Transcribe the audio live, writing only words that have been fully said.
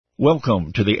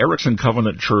Welcome to the Erickson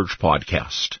Covenant Church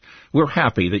podcast. We're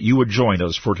happy that you would join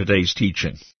us for today's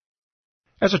teaching.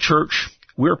 As a church,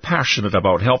 we're passionate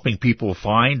about helping people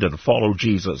find and follow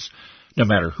Jesus, no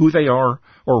matter who they are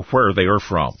or where they are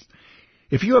from.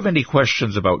 If you have any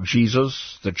questions about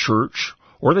Jesus, the church,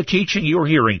 or the teaching you're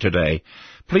hearing today,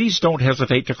 please don't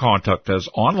hesitate to contact us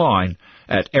online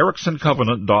at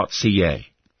ericksoncovenant.ca.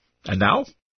 And now,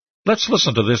 let's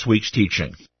listen to this week's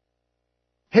teaching.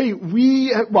 Hey,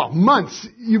 months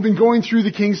you've been going through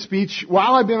the King's Speech.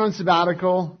 While I've been on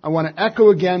sabbatical, I want to echo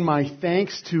again my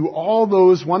thanks to all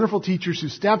those wonderful teachers who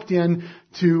stepped in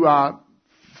to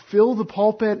fill the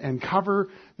pulpit and cover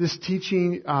this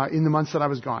teaching in the months that I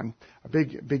was gone. A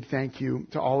big thank you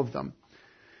to all of them.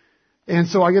 And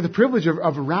so I get the privilege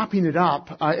of wrapping it up.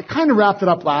 I kind of wrapped it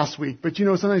up last week, but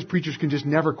sometimes preachers can just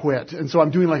never quit. And so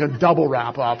I'm doing like a double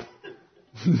wrap up.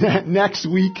 Next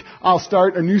week, I'll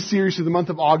start a new series for the month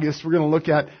of August. We're going to look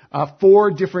at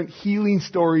 4 different healing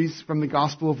stories from the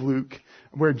Gospel of Luke,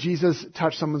 where Jesus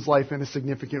touched someone's life in a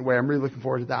significant way. I'm really looking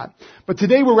forward to that. But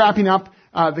today we're wrapping up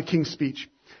the King's Speech.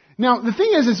 Now, the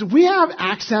thing is we have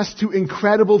access to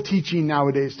incredible teaching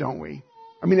nowadays, don't we?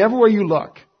 I mean, everywhere you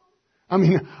look. I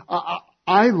mean,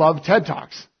 I love TED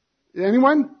Talks.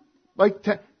 Anyone?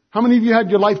 How many of you had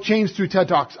your life changed through TED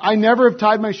Talks? I never have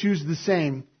tied my shoes the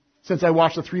same since I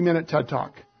watched a 3-minute TED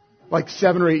Talk,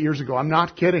 7 or 8 years ago. I'm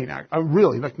not kidding. I'm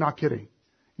really, not kidding.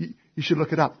 You should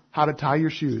look it up. How to tie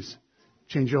your shoes.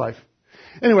 Change your life.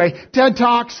 Anyway, TED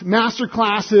Talks, master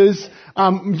classes,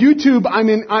 YouTube.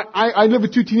 I live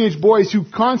with 2 teenage boys who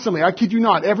constantly, I kid you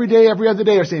not, every day, every other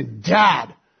day are saying,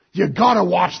 "Dad, you gotta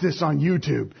watch this on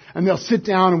YouTube." And they'll sit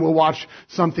down and we'll watch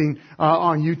something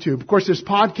on YouTube. Of course, there's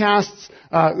podcasts,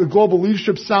 the Global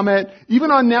Leadership Summit.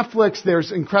 Even on Netflix,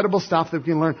 there's incredible stuff that we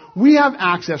can learn. We have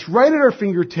access right at our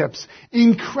fingertips,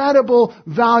 incredible,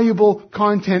 valuable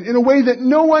content in a way that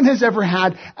no one has ever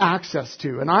had access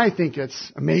to. And I think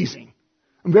it's amazing.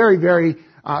 I'm very, very,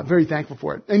 very thankful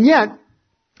for it. And yet,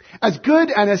 as good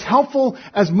and as helpful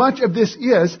as much of this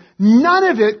is, none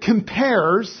of it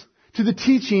compares to the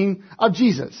teaching of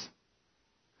Jesus.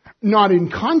 Not in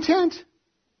content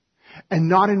and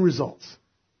not in results.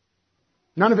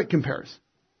 None of it compares.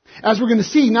 As we're going to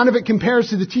see, none of it compares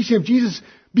to the teaching of Jesus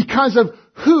because of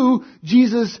who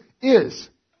Jesus is.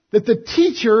 That the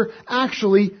teacher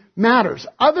actually matters.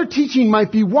 Other teaching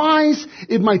might be wise,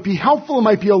 it might be helpful, it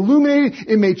might be illuminating,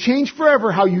 it may change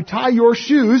forever how you tie your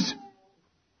shoes.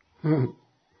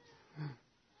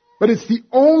 But it's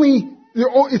only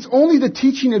the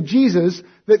teaching of Jesus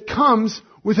that comes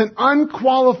with an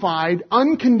unqualified,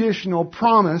 unconditional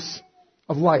promise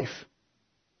of life.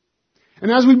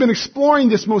 And as we've been exploring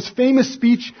this most famous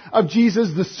speech of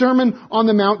Jesus, the Sermon on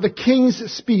the Mount, the King's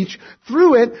Speech,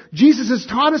 through it, Jesus has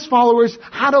taught his followers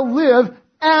how to live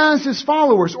as his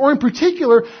followers, or in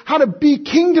particular, how to be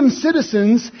kingdom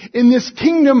citizens in this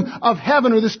kingdom of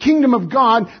heaven, or this kingdom of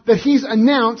God that he's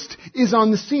announced is on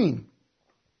the scene.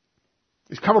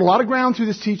 He's covered a lot of ground through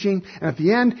this teaching, and at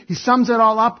the end, he sums it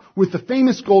all up with the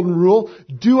famous golden rule,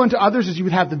 do unto others as you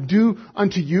would have them do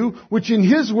unto you, which in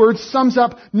his words sums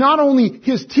up not only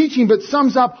his teaching, but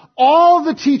sums up all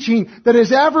the teaching that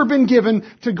has ever been given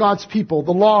to God's people,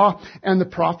 the law and the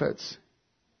prophets.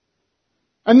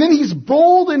 And then he's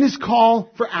bold in his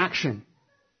call for action.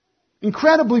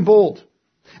 Incredibly bold.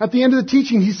 At the end of the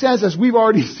teaching, he says, as we've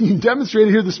already seen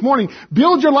demonstrated here this morning,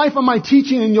 build your life on my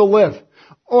teaching and you'll live.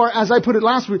 Or, as I put it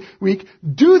last week,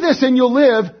 do this and you'll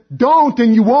live, don't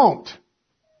and you won't.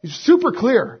 It's super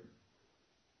clear.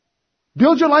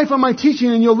 Build your life on my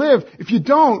teaching and you'll live. If you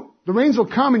don't, the rains will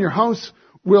come and your house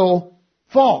will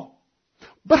fall.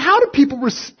 But how do people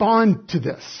respond to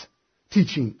this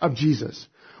teaching of Jesus?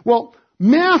 Well,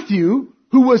 Matthew,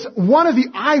 who was one of the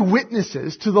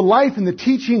eyewitnesses to the life and the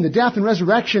teaching, the death and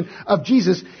resurrection of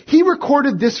Jesus, he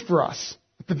recorded this for us.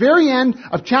 At the very end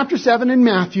of chapter 7 in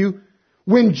Matthew,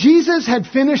 when Jesus had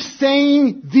finished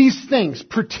saying these things,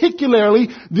 particularly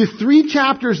the 3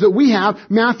 chapters that we have,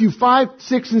 Matthew 5,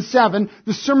 6, and 7,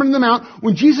 the Sermon on the Mount,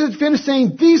 when Jesus had finished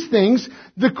saying these things,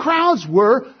 the crowds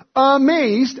were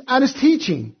amazed at his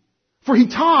teaching. For he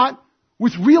taught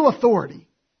with real authority,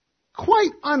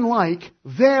 quite unlike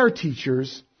their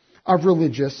teachers of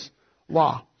religious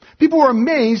law. People were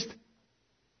amazed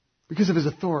because of his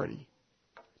authority,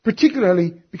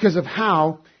 particularly because of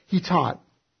how he taught.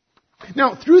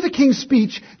 Now, through the King's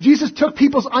Speech, Jesus took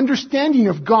people's understanding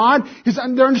of God,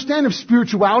 their understanding of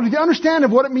spirituality, their understanding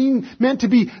of what it meant to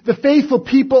be the faithful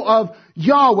people of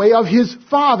Yahweh, of his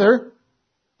Father,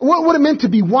 what it meant to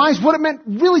be wise, what it meant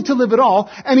really to live at all,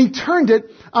 and he turned it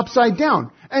upside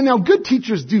down. And now good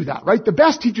teachers do that, right? The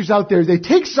best teachers out there, they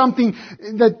take something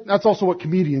that's also what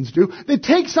comedians do. They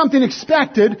take something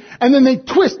expected and then they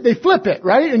flip it,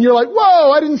 right? And you're like,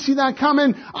 whoa, I didn't see that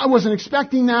coming. I wasn't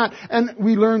expecting that. And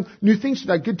we learn new things from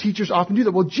that. Good teachers often do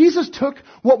that. Well, Jesus took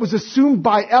what was assumed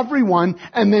by everyone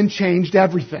and then changed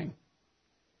everything.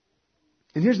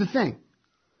 And here's the thing.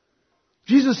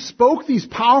 Jesus spoke these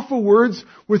powerful words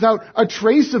without a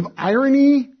trace of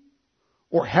irony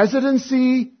or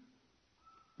hesitancy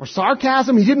or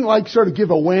sarcasm. He didn't sort of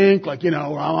give a wink,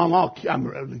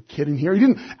 I'm kidding here. He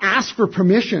didn't ask for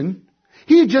permission.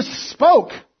 He just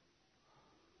spoke.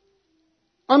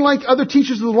 Unlike other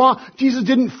teachers of the law, Jesus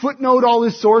didn't footnote all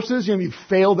his sources. He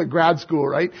failed at grad school,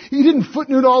 right? He didn't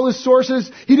footnote all his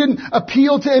sources. He didn't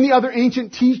appeal to any other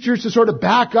ancient teachers to sort of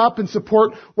back up and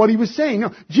support what he was saying.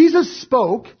 No, Jesus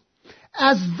spoke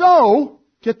as though,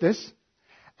 get this,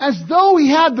 as though he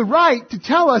had the right to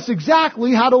tell us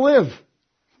exactly how to live.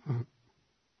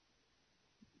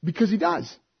 Because he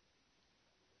does.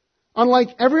 Unlike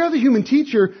every other human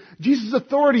teacher, Jesus'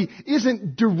 authority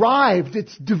isn't derived,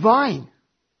 it's divine.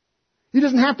 He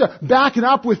doesn't have to back it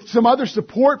up with some other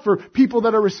support for people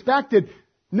that are respected.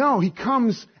 No, he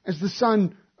comes as the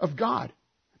Son of God.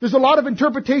 There's a lot of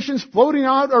interpretations floating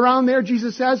out around there,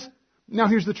 Jesus says. Now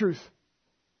here's the truth.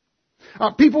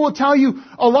 People will tell you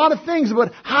a lot of things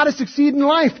about how to succeed in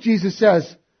life, Jesus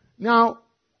says. Now,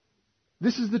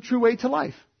 this is the true way to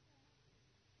life.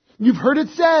 You've heard it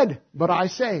said, but I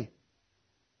say.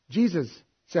 Jesus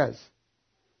says.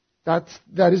 That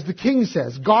is the King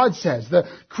says. God says. The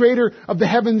creator of the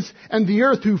heavens and the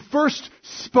earth, who first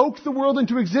spoke the world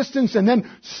into existence and then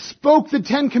spoke the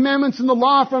Ten Commandments and the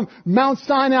law from Mount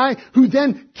Sinai, who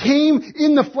then came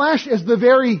in the flesh as the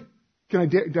very,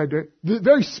 the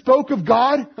very spoke of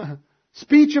God,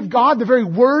 speech of God, the very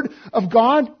word of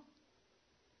God.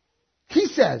 He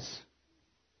says.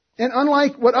 And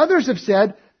unlike what others have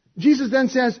said, Jesus then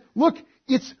says, look,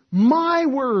 it's my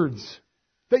words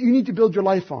that you need to build your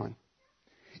life on.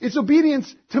 It's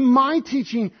obedience to my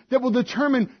teaching that will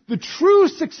determine the true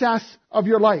success of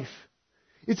your life.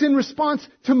 It's in response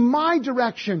to my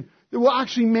direction that will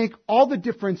actually make all the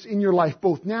difference in your life,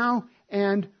 both now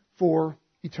and for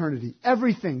eternity.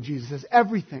 Everything, Jesus says,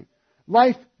 everything.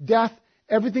 Life, death,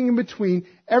 everything in between,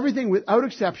 everything without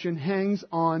exception hangs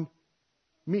on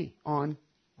me, on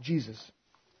Jesus.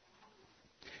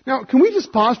 Now, can we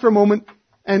just pause for a moment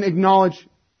and acknowledge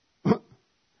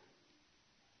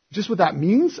just what that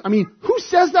means? I mean, who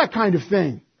says that kind of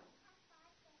thing?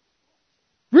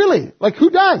 Really? Who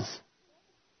does?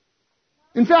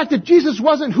 In fact, if Jesus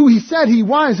wasn't who he said he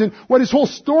was and what his whole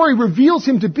story reveals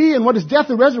him to be and what his death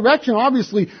and resurrection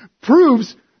obviously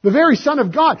proves, the very Son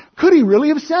of God, could he really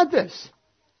have said this?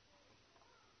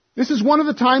 This is one of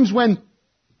the times when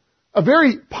a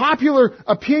very popular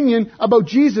opinion about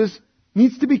Jesus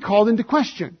needs to be called into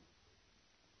question.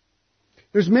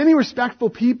 There's many respectful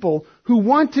people who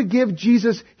want to give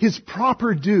Jesus his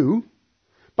proper due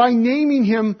by naming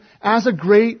him as a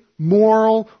great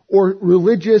moral or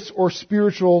religious or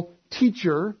spiritual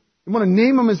teacher. They want to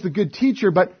name him as the good teacher,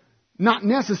 but not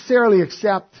necessarily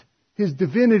accept his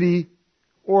divinity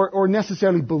or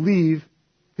necessarily believe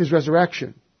his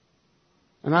resurrection.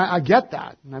 And I get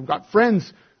that. And I've got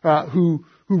friends who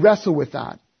wrestle with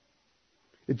that.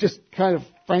 It just kind of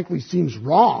frankly seems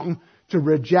wrong to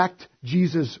reject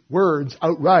Jesus' words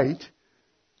outright,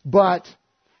 but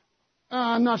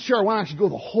I'm not sure I want to actually go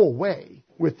the whole way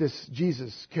with this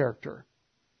Jesus character.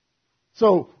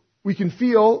 So we can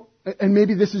feel, and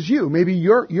maybe this is you, maybe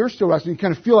you're still wrestling, you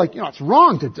kind of feel like, it's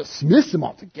wrong to dismiss him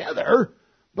altogether,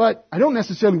 but I don't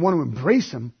necessarily want to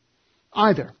embrace him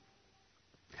either.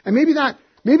 And maybe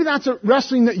that's a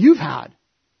wrestling that you've had.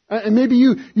 And maybe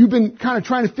you've been kind of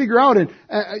trying to figure out, and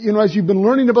as you've been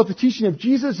learning about the teaching of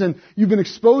Jesus, and you've been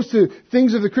exposed to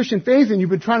things of the Christian faith, and you've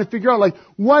been trying to figure out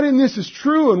what in this is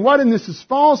true and what in this is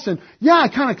false. And yeah, I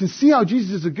kind of can see how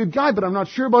Jesus is a good guy, but I'm not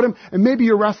sure about him. And maybe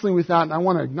you're wrestling with that, and I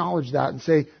want to acknowledge that and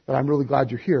say that I'm really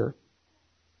glad you're here.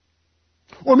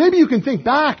 Or maybe you can think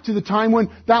back to the time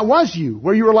when that was you,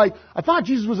 where you were like, I thought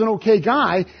Jesus was an okay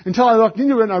guy until I looked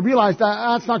into it and I realized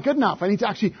that's not good enough. I need to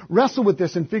actually wrestle with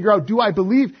this and figure out, do I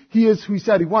believe he is who he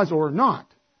said he was or not?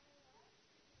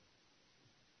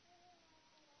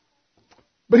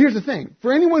 But here's the thing.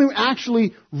 For anyone who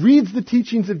actually reads the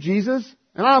teachings of Jesus,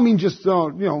 and I don't mean just,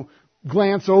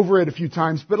 glance over it a few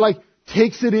times, but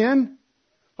takes it in,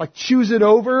 chews it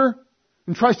over,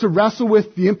 and tries to wrestle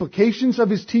with the implications of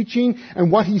his teaching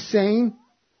and what he's saying,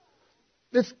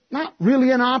 it's not really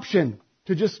an option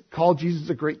to just call Jesus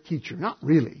a great teacher. Not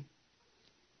really.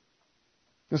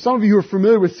 Now, some of you who are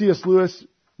familiar with C.S. Lewis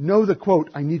know the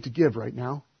quote I need to give right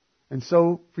now. And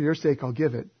so, for your sake, I'll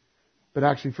give it. But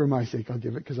actually, for my sake, I'll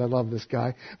give it because I love this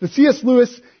guy. But C.S.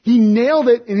 Lewis, he nailed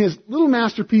it in his little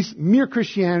masterpiece, Mere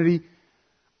Christianity.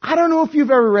 I don't know if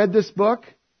you've ever read this book,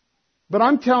 but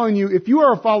I'm telling you, if you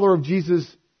are a follower of Jesus,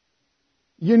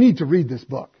 you need to read this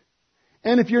book.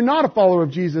 And if you're not a follower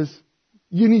of Jesus,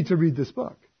 you need to read this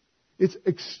book. It's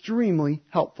extremely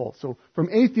helpful. So from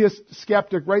atheist,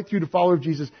 skeptic, right through to follower of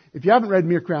Jesus, if you haven't read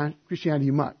Mere Christianity,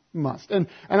 you must. And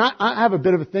I have a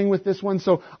bit of a thing with this one,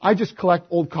 so I just collect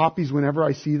old copies whenever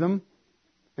I see them.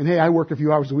 And hey, I work a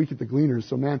few hours a week at the Gleaners,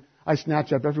 so man, I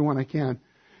snatch up every one I can.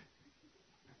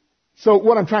 So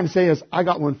what I'm trying to say is, I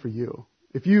got one for you.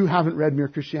 If you haven't read Mere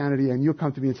Christianity and you'll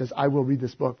come to me and says, I will read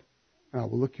this book, and I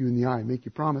will look you in the eye and make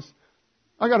you promise,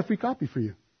 I got a free copy for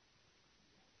you.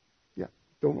 Yeah,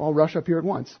 don't all rush up here at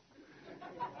once.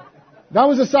 That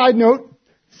was a side note.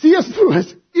 C.S.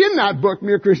 Lewis, in that book,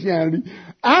 Mere Christianity,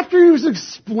 after he was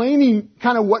explaining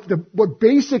kind of what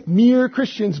basic mere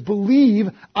Christians believe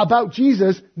about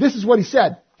Jesus, this is what he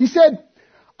said. He said,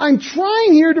 I'm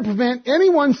trying here to prevent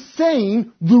anyone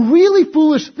saying the really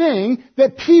foolish thing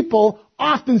that people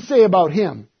often say about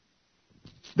him.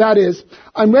 That is,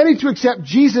 I'm ready to accept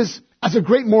Jesus as a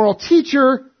great moral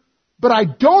teacher, but I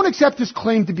don't accept his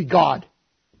claim to be God.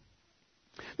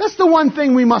 That's the one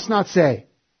thing we must not say.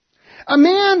 A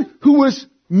man who was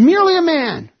merely a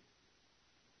man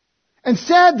and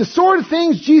said the sort of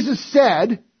things Jesus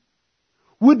said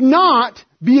would not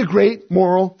be a great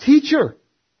moral teacher.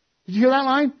 Did you hear that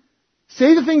line?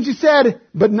 Say the things he said,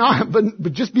 but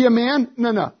just be a man?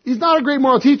 No. He's not a great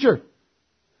moral teacher.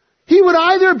 He would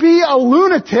either be a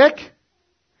lunatic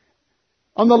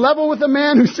on the level with a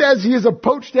man who says he is a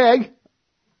poached egg.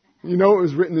 You know, it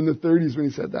was written in the 30s when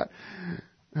he said that.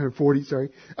 Or 40, sorry.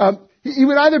 He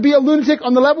would either be a lunatic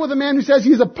on the level with a man who says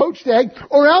he is a poached egg,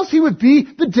 or else he would be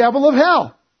the devil of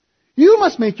hell. You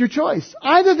must make your choice.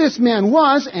 Either this man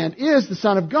was and is the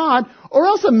Son of God, or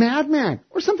else a madman,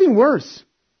 or something worse.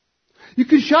 You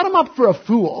could shut him up for a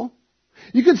fool.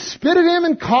 You could spit at him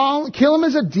and kill him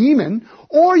as a demon,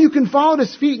 or you can fall at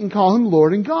his feet and call him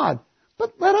Lord and God.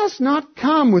 But let us not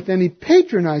come with any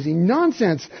patronizing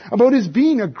nonsense about his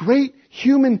being a great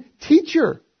human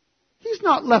teacher. He's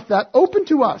not left that open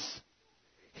to us.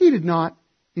 He did not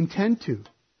intend to.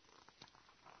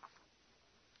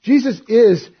 Jesus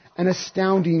is an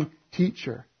astounding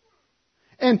teacher.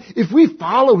 And if we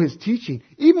follow his teaching,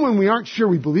 even when we aren't sure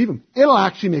we believe him, it'll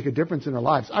actually make a difference in our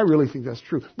lives. I really think that's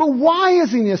true. But why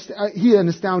is he an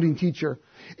astounding teacher?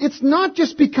 It's not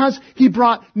just because he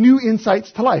brought new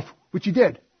insights to life, which he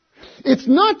did. It's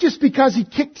not just because he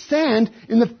kicked sand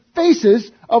in the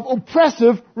faces of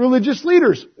oppressive religious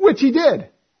leaders, which he did.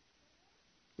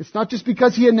 It's not just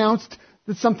because he announced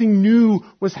that something new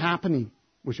was happening,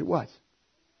 which it was.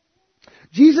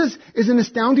 Jesus is an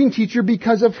astounding teacher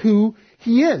because of who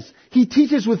he is. He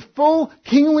teaches with full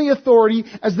kingly authority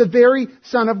as the very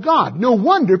Son of God. No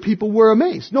wonder people were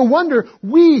amazed. No wonder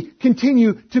we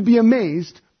continue to be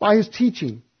amazed by his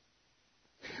teaching.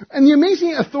 And the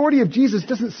amazing authority of Jesus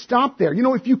doesn't stop there. You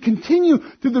know, if you continue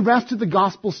through the rest of the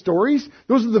gospel stories,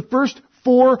 those are the first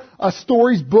 4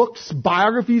 stories, books,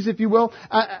 biographies, if you will,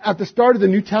 at the start of the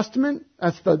New Testament.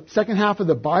 That's the second half of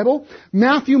the Bible.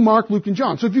 Matthew, Mark, Luke, and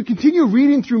John. So if you continue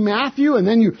reading through Matthew, and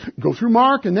then you go through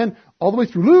Mark, and then all the way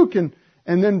through Luke, and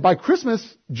then by Christmas,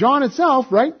 John itself,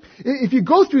 right? If you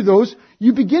go through those,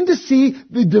 you begin to see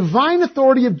the divine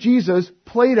authority of Jesus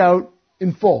played out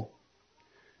in full.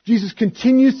 Jesus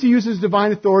continues to use his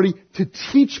divine authority to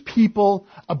teach people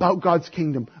about God's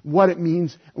kingdom, what it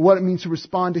means to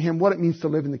respond to him, what it means to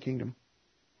live in the kingdom.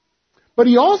 But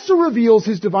he also reveals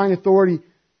his divine authority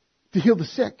to heal the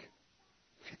sick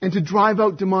and to drive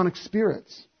out demonic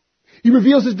spirits. He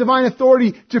reveals his divine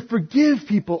authority to forgive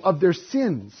people of their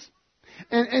sins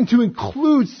and to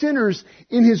include sinners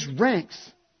in his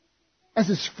ranks as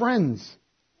his friends.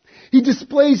 He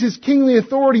displays his kingly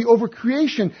authority over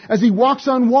creation as he walks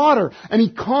on water and he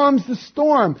calms the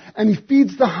storm and he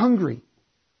feeds the hungry.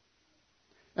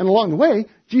 And along the way,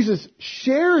 Jesus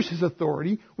shares his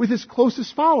authority with his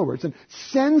closest followers and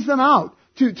sends them out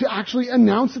to actually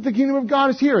announce that the kingdom of God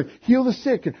is here, and heal the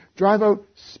sick and drive out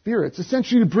spirits,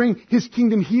 essentially to bring his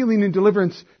kingdom healing and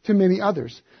deliverance to many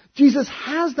others. Jesus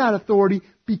has that authority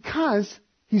because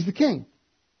he's the king.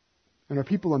 And are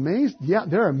people amazed? Yeah,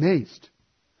 they're amazed.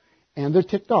 And they're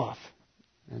ticked off,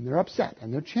 and they're upset,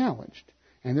 and they're challenged,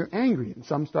 and they're angry, and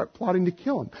some start plotting to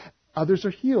kill him. Others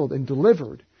are healed and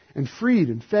delivered and freed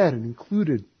and fed and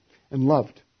included and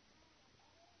loved.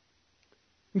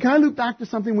 And can I loop back to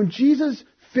something? When Jesus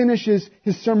finishes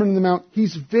his Sermon on the Mount,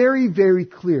 he's very, very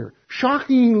clear,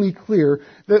 shockingly clear,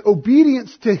 that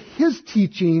obedience to his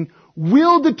teaching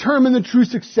will determine the true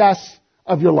success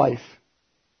of your life.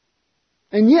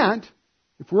 And yet,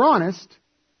 if we're honest,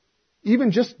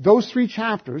 even just those 3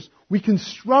 chapters, we can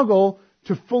struggle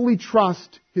to fully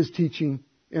trust his teaching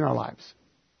in our lives.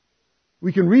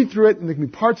 We can read through it and there can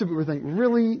be parts of it where we think,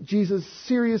 really, Jesus,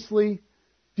 seriously?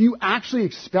 Do you actually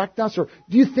expect us? Or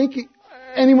do you think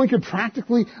anyone could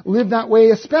practically live that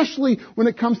way, especially when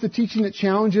it comes to teaching that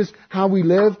challenges how we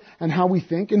live and how we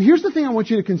think? And here's the thing I want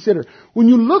you to consider. When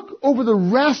you look over the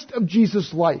rest of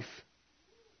Jesus' life,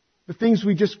 the things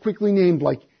we just quickly named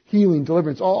like healing,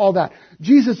 deliverance, all that,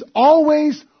 Jesus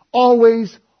always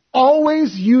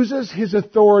uses his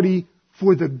authority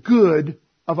for the good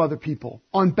of other people,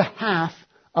 on behalf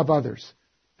of others.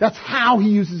 That's how he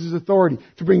uses his authority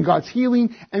to bring God's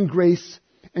healing and grace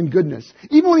and goodness.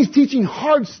 Even when he's teaching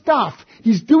hard stuff,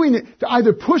 he's doing it to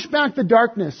either push back the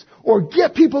darkness or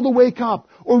get people to wake up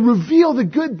or reveal the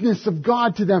goodness of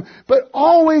God to them. But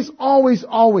always,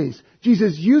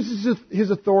 Jesus uses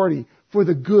his authority for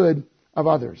the good of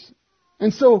others.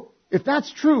 And so, if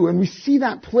that's true, and we see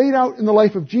that played out in the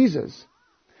life of Jesus,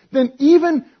 then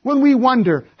even when we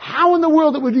wonder how in the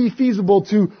world it would be feasible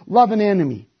to love an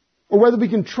enemy, or whether we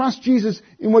can trust Jesus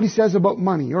in what he says about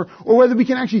money, or whether we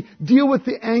can actually deal with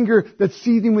the anger that's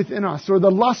seething within us, or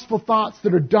the lustful thoughts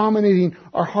that are dominating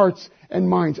our hearts and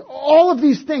minds. All of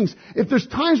these things, if there's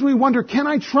times when we wonder, can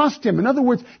I trust him? In other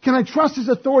words, can I trust his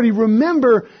authority?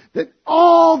 Remember that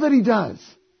all that he does,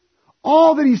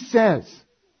 all that he says,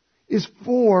 is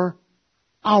for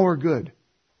our good.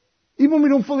 Even when we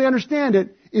don't fully understand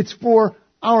it, it's for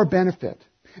our benefit.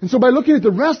 And so by looking at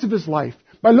the rest of his life,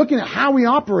 by looking at how he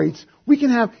operates, we can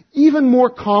have even more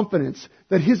confidence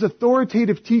that his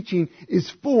authoritative teaching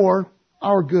is for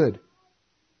our good.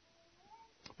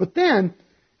 But then,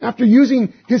 after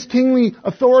using his kingly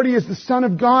authority as the Son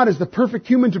of God, as the perfect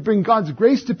human to bring God's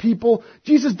grace to people,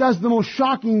 Jesus does the most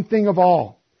shocking thing of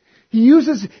all. He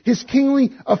uses his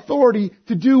kingly authority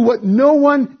to do what no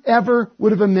one ever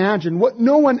would have imagined, what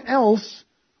no one else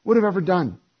would have ever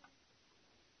done.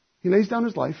 He lays down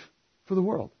his life for the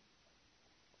world.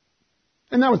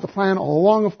 And that was the plan all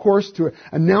along, of course, to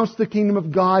announce the kingdom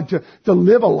of God, to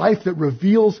live a life that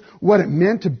reveals what it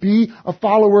meant to be a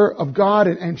follower of God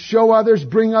and show others,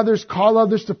 bring others, call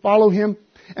others to follow him.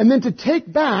 And then to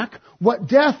take back what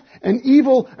death and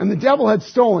evil and the devil had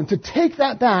stolen, to take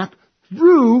that back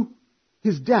through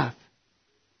his death,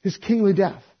 his kingly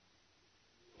death.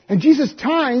 And Jesus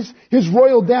ties his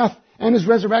royal death and his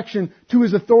resurrection to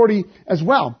his authority as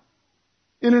well.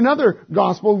 In another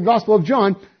gospel, the Gospel of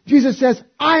John, Jesus says,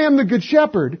 I am the good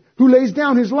shepherd who lays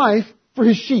down his life for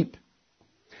his sheep.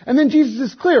 And then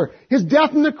Jesus is clear. His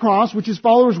death on the cross, which his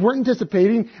followers weren't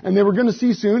anticipating, and they were going to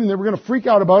see soon, and they were going to freak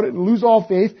out about it and lose all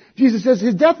faith. Jesus says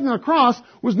his death on the cross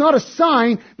was not a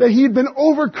sign that he had been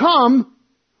overcome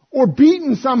or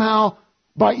beaten somehow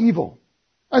by evil.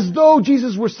 As though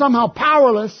Jesus were somehow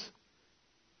powerless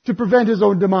to prevent his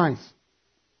own demise.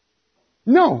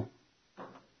 No.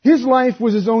 His life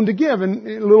was his own to give. And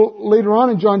a little later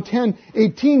on in John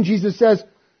 10:18, Jesus says,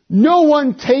 no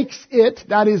one takes it,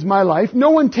 that is my life, no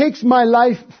one takes my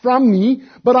life from me,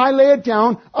 but I lay it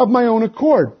down of my own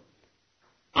accord.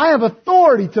 I have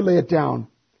authority to lay it down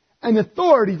and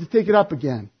authority to take it up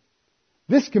again.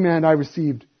 This command I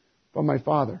received from my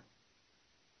Father.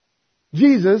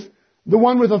 Jesus, the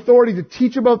one with authority to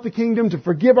teach about the kingdom, to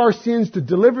forgive our sins, to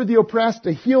deliver the oppressed,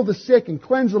 to heal the sick and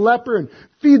cleanse the leper and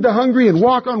feed the hungry and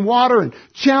walk on water and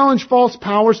challenge false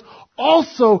powers,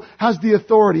 also has the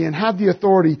authority and had the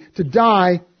authority to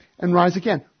die and rise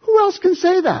again. Who else can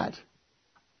say that?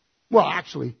 Well,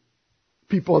 actually,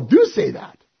 people do say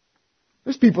that.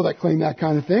 There's people that claim that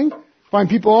kind of thing. Find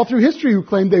people all through history who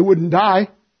claim they wouldn't die.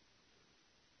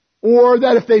 Or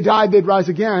that if they died, they'd rise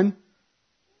again.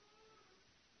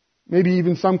 Maybe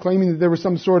even some claiming that there was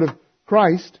some sort of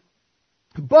Christ.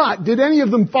 But did any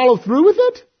of them follow through with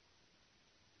it?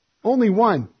 Only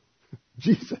one.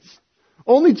 Jesus.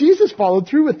 Only Jesus followed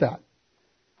through with that.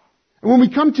 And when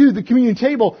we come to the communion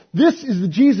table, this is the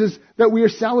Jesus that we are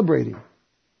celebrating.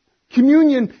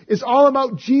 Communion is all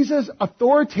about Jesus'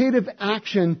 authoritative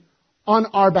action on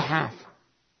our behalf.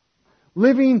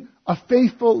 Living a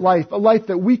faithful life, a life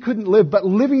that we couldn't live, but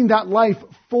living that life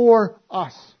for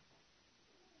us.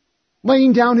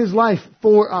 Laying down his life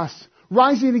for us.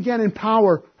 Rising again in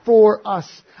power for us.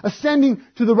 Ascending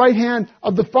to the right hand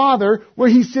of the Father, where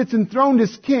he sits enthroned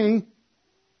as King,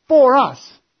 for us.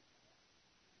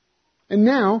 And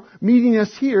now, meeting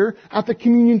us here at the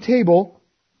communion table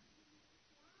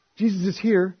Jesus is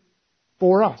here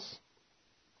for us,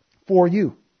 for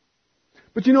you.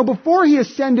 But before he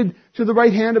ascended to the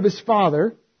right hand of his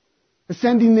Father,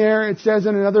 ascending there, it says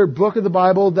in another book of the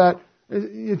Bible that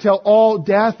until all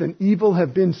death and evil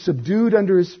have been subdued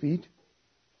under his feet.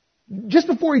 Just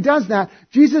before he does that,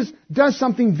 Jesus does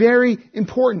something very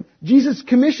important. Jesus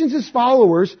commissions his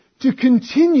followers to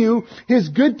continue his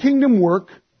good kingdom work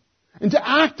and to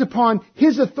act upon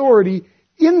his authority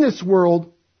in this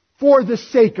world for the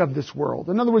sake of this world.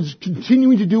 In other words,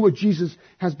 continuing to do what Jesus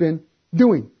has been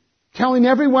doing. Telling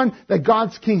everyone that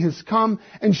God's King has come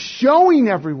and showing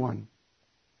everyone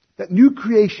that new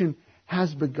creation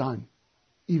has begun,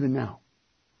 even now.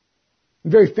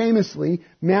 Very famously,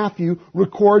 Matthew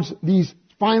records these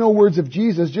final words of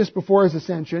Jesus just before his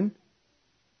ascension,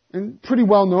 and pretty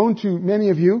well known to many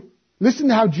of you. Listen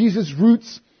to how Jesus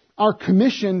roots our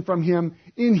commission from him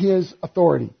in his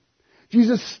authority.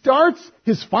 Jesus starts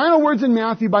his final words in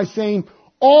Matthew by saying,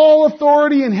 "All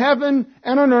authority in heaven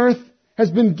and on earth has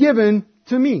been given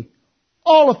to me."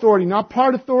 All authority, not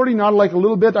part authority, not like a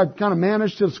little bit I've kind of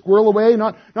managed to squirrel away,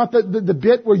 not the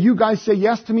bit where you guys say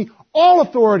yes to me. All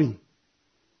authority,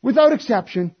 without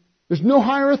exception. There's no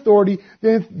higher authority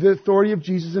than the authority of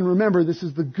Jesus. And remember, this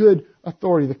is the good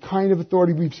authority, the kind of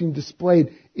authority we've seen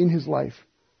displayed in his life.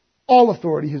 All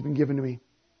authority has been given to me.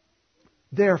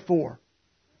 Therefore,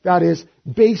 that is,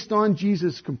 based on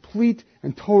Jesus' complete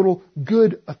and total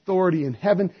good authority in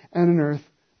heaven and on earth,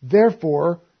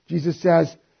 therefore, Jesus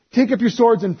says, take up your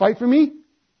swords and fight for me?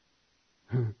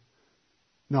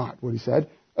 Not what he said.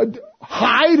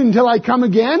 Hide until I come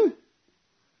again?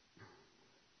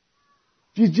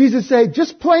 Jesus said,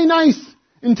 just play nice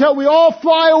until we all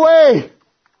fly away.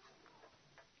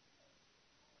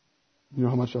 You know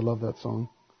how much I love that song?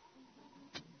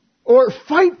 Or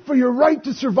fight for your right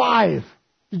to survive.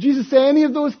 Did Jesus say any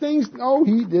of those things? No,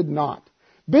 he did not.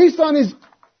 Based on his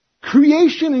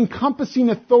creation encompassing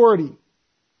authority,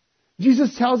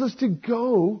 Jesus tells us to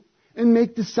go and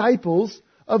make disciples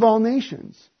of all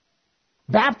nations,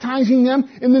 baptizing them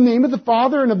in the name of the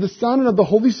Father and of the Son and of the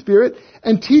Holy Spirit,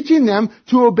 and teaching them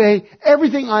to obey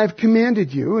everything I have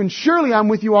commanded you, and surely I'm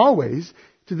with you always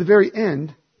to the very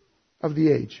end of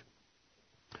the age.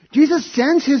 Jesus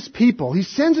sends his people, he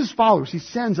sends his followers, he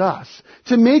sends us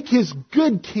to make his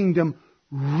good kingdom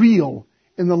real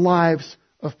in the lives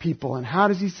of people. And how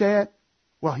does he say it?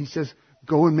 Well, he says,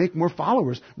 go and make more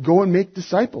followers. Go and make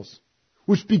disciples.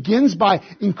 Which begins by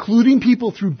including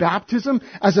people through baptism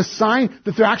as a sign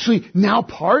that they're actually now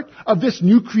part of this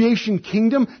new creation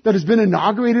kingdom that has been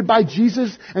inaugurated by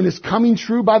Jesus and is coming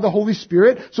true by the Holy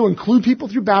Spirit. So include people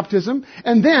through baptism.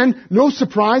 And then, no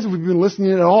surprise if we've been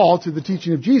listening at all to the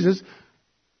teaching of Jesus,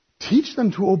 teach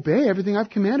them to obey everything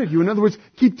I've commanded you. In other words,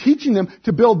 keep teaching them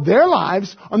to build their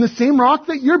lives on the same rock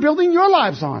that you're building your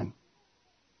lives on.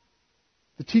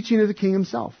 The teaching of the King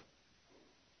himself.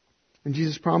 And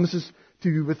Jesus promises to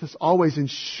be with us always,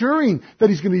 ensuring that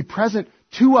he's going to be present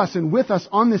to us and with us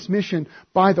on this mission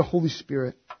by the Holy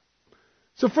Spirit.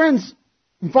 So friends,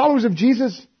 and followers of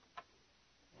Jesus,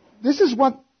 this is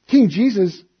what King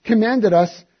Jesus commanded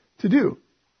us to do.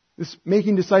 This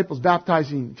making disciples,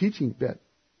 baptizing, teaching bit.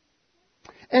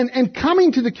 And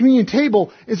coming to the communion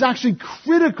table is actually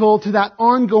critical to that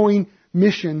ongoing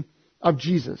mission of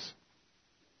Jesus.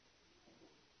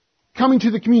 Coming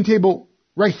to the communion table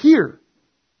right here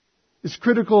is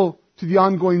critical to the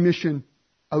ongoing mission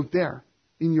out there,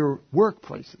 in your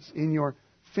workplaces, in your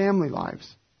family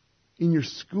lives, in your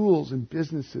schools and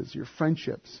businesses, your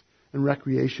friendships and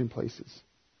recreation places.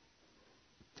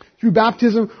 Through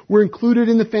baptism, we're included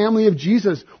in the family of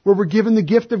Jesus, where we're given the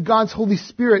gift of God's Holy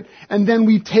Spirit, and then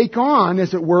we take on,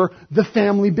 as it were, the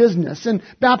family business. And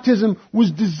baptism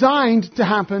was designed to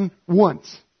happen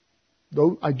once.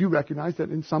 Though I do recognize that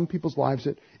in some people's lives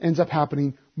it ends up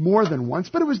happening more than once,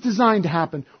 but it was designed to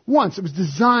happen once. It was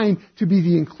designed to be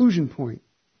the inclusion point.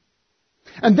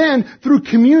 And then, through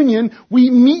communion, we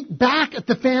meet back at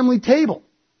the family table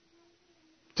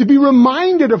to be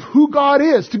reminded of who God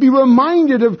is, to be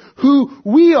reminded of who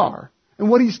we are and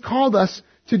what he's called us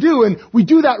to do. And we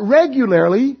do that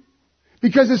regularly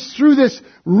because it's through this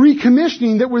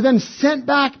recommissioning that we're then sent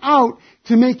back out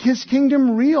to make his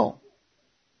kingdom real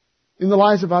in the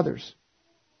lives of others.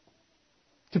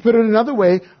 To put it another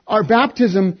way, our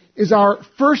baptism is our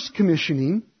first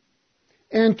commissioning,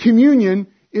 and communion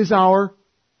is our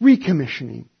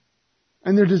recommissioning.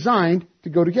 And they're designed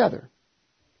to go together.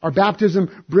 Our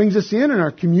baptism brings us in, and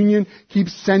our communion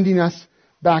keeps sending us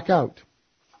back out.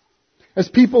 As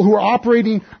people who are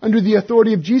operating under the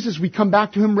authority of Jesus, we come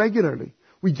back to him regularly.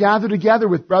 We gather together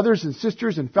with brothers and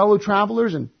sisters and fellow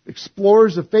travelers and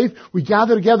explorers of faith. We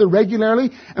gather together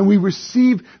regularly and we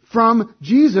receive from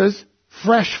Jesus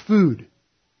fresh food.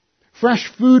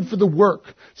 Fresh food for the work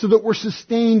so that we're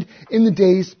sustained in the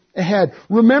days ahead.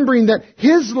 Remembering that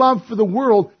His love for the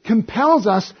world compels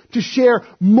us to share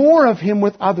more of Him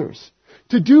with others.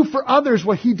 To do for others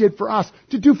what He did for us.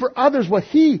 To do for others what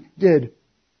He did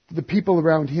for the people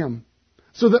around Him.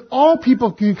 So that all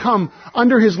people can come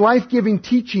under His life-giving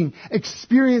teaching,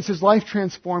 experience His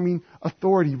life-transforming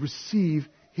authority, receive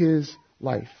His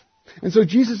life. And so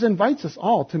Jesus invites us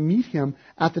all to meet Him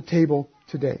at the table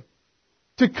today.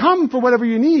 To come for whatever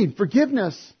you need,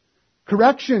 forgiveness,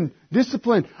 correction,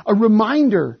 discipline, a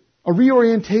reminder, a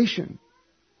reorientation.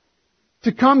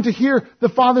 To come to hear the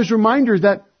Father's reminder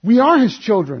that we are His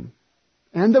children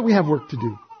and that we have work to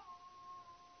do.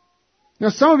 Now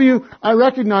some of you, I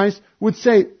recognize, would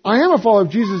say, I am a follower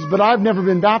of Jesus, but I've never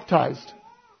been baptized.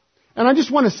 And I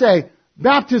just want to say,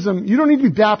 baptism, you don't need to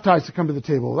be baptized to come to the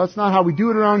table. That's not how we do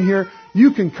it around here.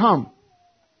 You can come.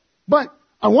 But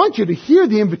I want you to hear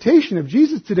the invitation of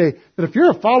Jesus today, that if you're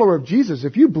a follower of Jesus,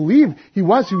 if you believe He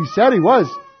was who He said He was,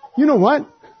 you know what?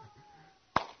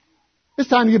 It's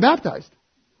time to get baptized.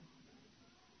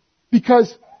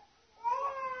 Because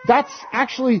that's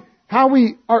actually how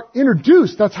we are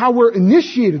introduced. That's how we're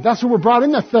initiated. That's how we're brought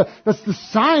in. That's the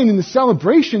sign and the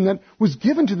celebration that was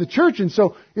given to the church. And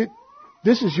so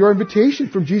this is your invitation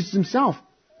from Jesus Himself.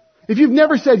 If you've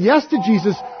never said yes to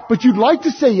Jesus, but you'd like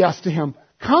to say yes to Him,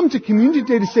 come to communion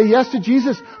today to say yes to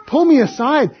Jesus. Pull me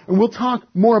aside and we'll talk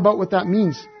more about what that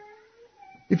means.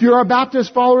 If you're a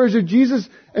Baptist followers of Jesus,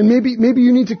 and maybe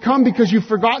you need to come because you've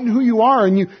forgotten who you are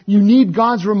and you need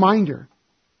God's reminder.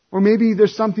 Or maybe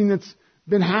there's something that's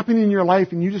been happening in your life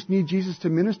and you just need Jesus to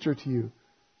minister to you,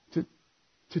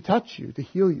 to touch you, to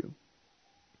heal you.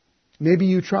 Maybe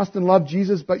you trust and love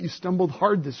Jesus, but you stumbled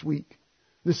hard this week,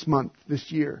 this month,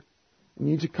 this year. You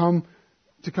need to come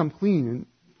clean and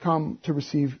come to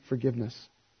receive forgiveness.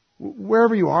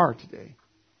 Wherever you are today,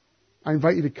 I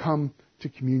invite you to come to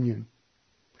communion.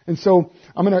 And so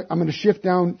I'm going to shift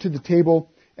down to the table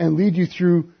and lead you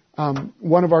through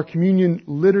one of our communion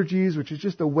liturgies, which is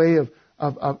just a way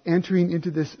of entering into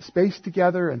this space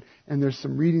together. And there's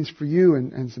some readings for you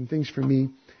and some things for me.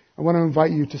 I want to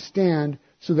invite you to stand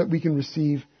so that we can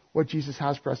receive what Jesus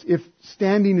has for us. If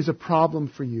standing is a problem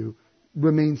for you,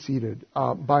 remain seated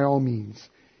by all means.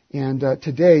 And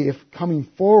today, if coming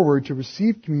forward to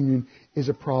receive communion is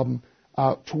a problem,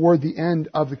 toward the end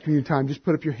of the communion time, just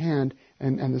put up your hand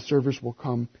and the servers will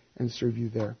come and serve you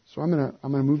there. So I'm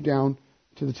gonna move down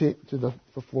to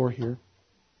the floor here.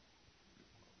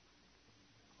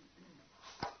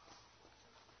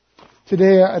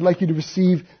 Today, I'd like you to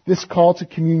receive this call to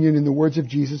communion in the words of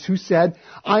Jesus, who said,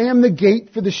 I am the gate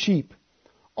for the sheep.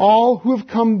 All who have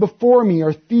come before me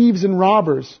are thieves and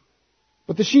robbers,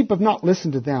 but the sheep have not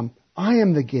listened to them. I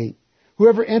am the gate.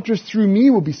 Whoever enters through me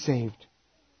will be saved.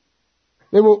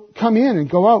 They will come in and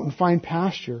go out and find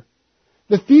pasture.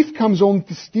 The thief comes only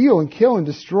to steal and kill and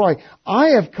destroy.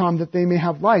 I have come that they may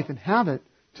have life and have it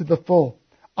to the full.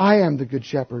 I am the good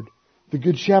shepherd. The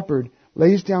good shepherd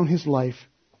lays down his life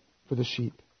for the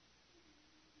sheep.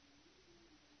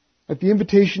 At the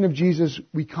invitation of Jesus,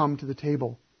 we come to the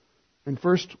table. And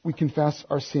first, we confess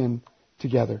our sin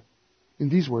together. In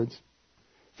these words,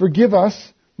 forgive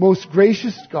us, most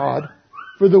gracious God,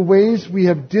 for the ways we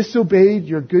have disobeyed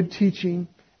your good teaching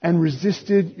and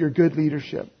resisted your good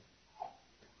leadership.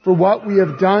 For what we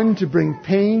have done to bring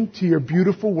pain to your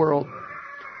beautiful world,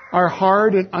 our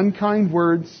hard and unkind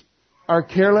words, our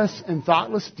careless and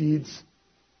thoughtless deeds,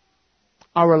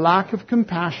 our lack of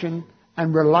compassion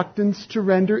and reluctance to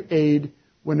render aid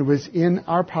when it was in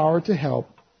our power to help.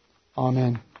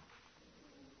 Amen.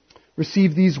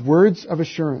 Receive these words of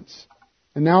assurance.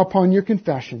 And now upon your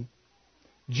confession,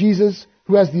 Jesus,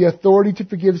 who has the authority to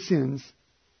forgive sins,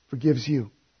 forgives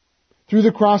you. Through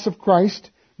the cross of Christ,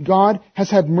 God has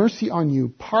had mercy on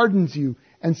you, pardons you,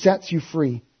 and sets you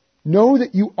free. Know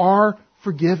that you are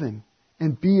forgiven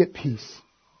and be at peace.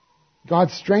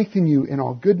 God strengthen you in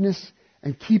all goodness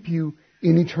and keep you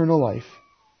in eternal life.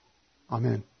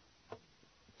 Amen.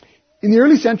 In the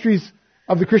early centuries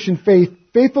of the Christian faith,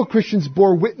 faithful Christians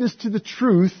bore witness to the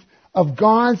truth of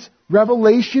God's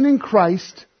revelation in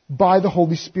Christ by the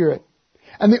Holy Spirit.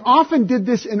 And they often did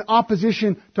this in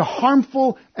opposition to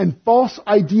harmful and false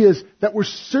ideas that were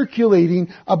circulating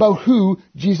about who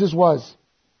Jesus was.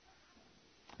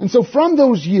 And so from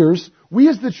those years, we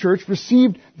as the church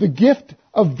received the gift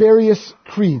of various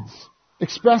creeds,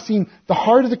 expressing the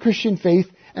heart of the Christian faith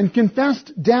and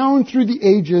confessed down through the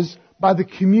ages by the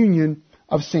communion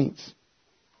of saints.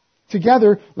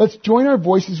 Together, let's join our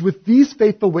voices with these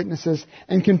faithful witnesses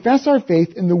and confess our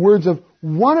faith in the words of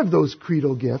one of those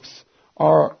creedal gifts,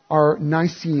 our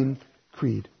Nicene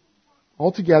Creed.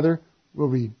 All together, we'll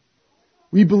read.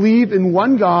 We believe in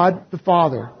one God, the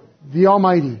Father, the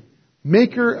Almighty,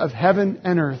 maker of heaven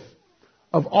and earth,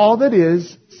 of all that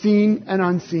is, seen and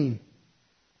unseen.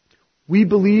 We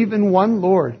believe in one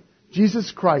Lord,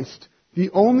 Jesus Christ, the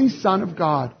only Son of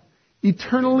God,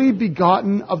 eternally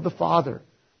begotten of the Father,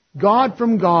 God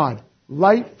from God,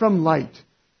 light from light,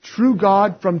 true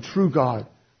God from true God,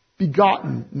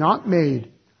 begotten, not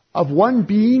made, of one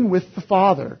being with the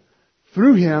Father.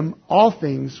 Through him all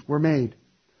things were made.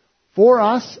 For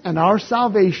us and our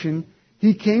salvation,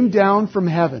 he came down from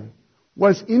heaven,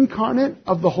 was incarnate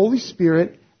of the Holy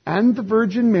Spirit and the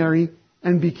Virgin Mary,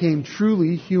 and became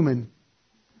truly human.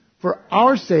 For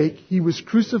our sake, he was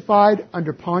crucified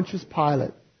under Pontius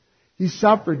Pilate. He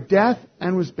suffered death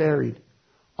and was buried.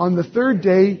 On the third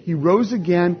day, he rose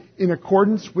again in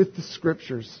accordance with the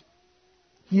Scriptures.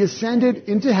 He ascended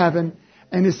into heaven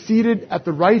and is seated at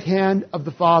the right hand of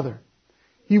the Father.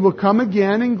 He will come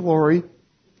again in glory,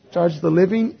 judge the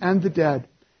living and the dead,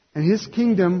 and his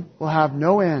kingdom will have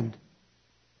no end.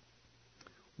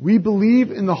 We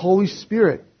believe in the Holy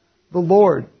Spirit, the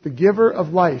Lord, the giver of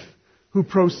life, who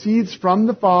proceeds from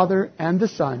the Father and the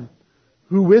Son,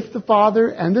 who with the Father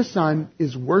and the Son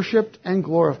is worshipped and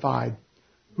glorified,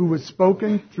 who was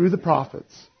spoken through the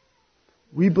prophets.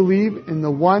 We believe in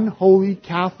the one holy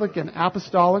Catholic and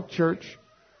Apostolic Church.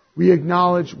 We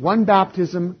acknowledge one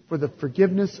baptism for the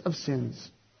forgiveness of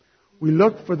sins. We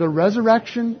look for the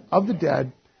resurrection of the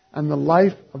dead and the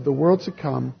life of the world to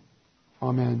come.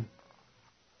 Amen.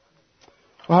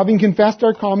 Well, having confessed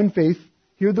our common faith,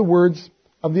 hear the words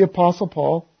of the Apostle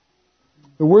Paul,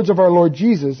 the words of our Lord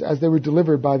Jesus as they were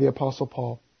delivered by the Apostle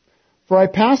Paul. For I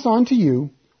pass on to you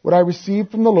what I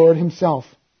received from the Lord himself.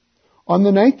 On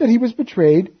the night that he was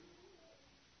betrayed,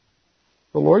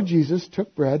 the Lord Jesus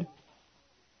took bread,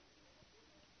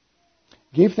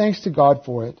 gave thanks to God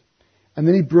for it, and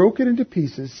then he broke it into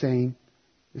pieces, saying,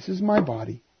 "This is my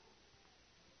body,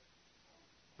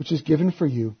 which is given for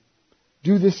you.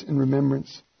 Do this in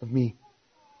remembrance of me."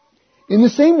 In the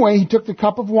same way, he took the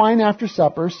cup of wine after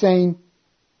supper, saying,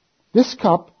 "This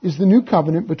cup is the new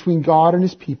covenant between God and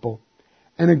his people,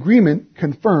 an agreement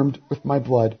confirmed with my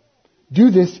blood. Do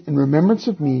this in remembrance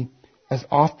of me as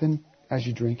often as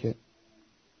you drink it.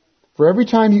 For every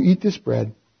time you eat this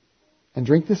bread and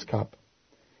drink this cup,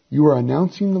 you are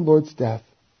announcing the Lord's death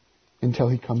until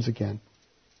he comes again."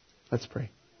 Let's pray.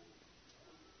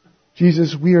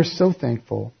 Jesus, we are so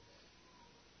thankful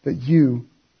that you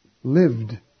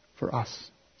lived for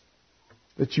us,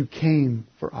 that you came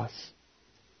for us,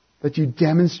 that you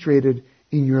demonstrated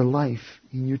in your life,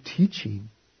 in your teaching,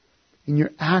 in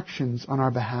your actions on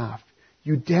our behalf.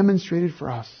 You demonstrated for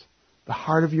us the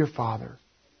heart of your Father,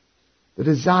 the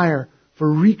desire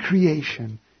for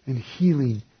recreation and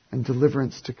healing and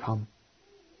deliverance to come.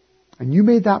 And you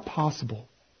made that possible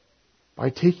by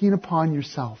taking upon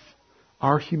yourself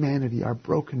our humanity, our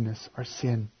brokenness, our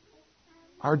sin,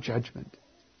 our judgment,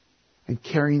 and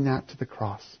carrying that to the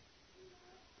cross.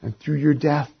 And through your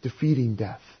death, defeating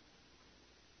death,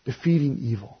 defeating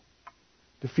evil,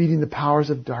 defeating the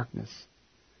powers of darkness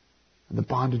and the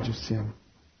bondage of sin.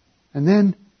 And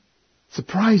then,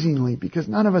 surprisingly, because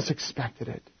none of us expected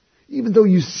it, even though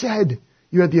you said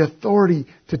you had the authority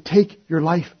to take your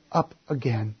life up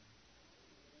again,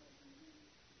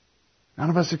 none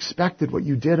of us expected what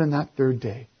you did on that third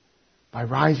day by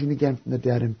rising again from the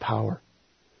dead in power,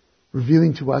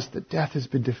 revealing to us that death has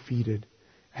been defeated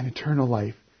and eternal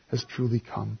life has truly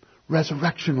come.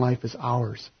 Resurrection life is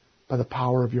ours by the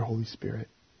power of your Holy Spirit.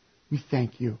 We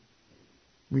thank you.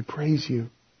 We praise you.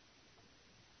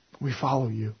 We follow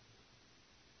you.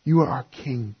 You are our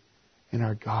King and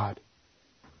our God.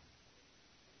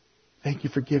 Thank you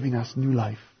for giving us new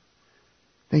life.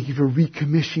 Thank you for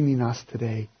recommissioning us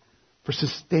today, for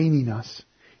sustaining us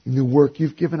in the work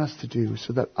you've given us to do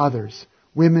so that others,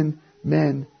 women,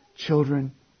 men,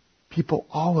 children, people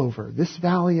all over this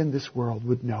valley and this world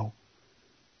would know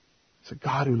there's a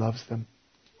God who loves them.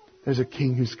 There's a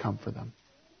King who's come for them.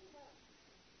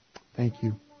 Thank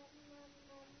you.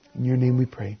 In your name we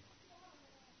pray.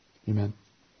 Amen.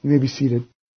 You may be seated.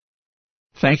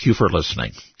 Thank you for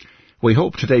listening. We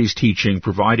hope today's teaching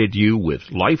provided you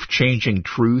with life-changing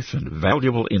truth and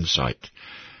valuable insight.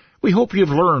 We hope you've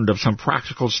learned of some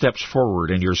practical steps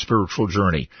forward in your spiritual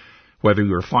journey, whether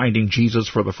you're finding Jesus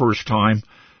for the first time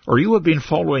or you have been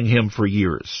following him for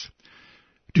years.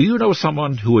 Do you know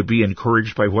someone who would be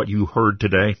encouraged by what you heard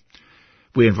today?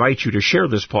 We invite you to share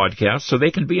this podcast so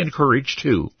they can be encouraged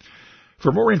too.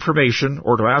 For more information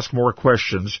or to ask more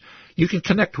questions, you can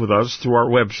connect with us through our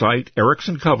website,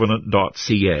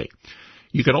 ericksoncovenant.ca.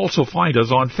 You can also find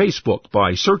us on Facebook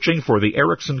by searching for the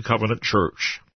Erickson Covenant Church.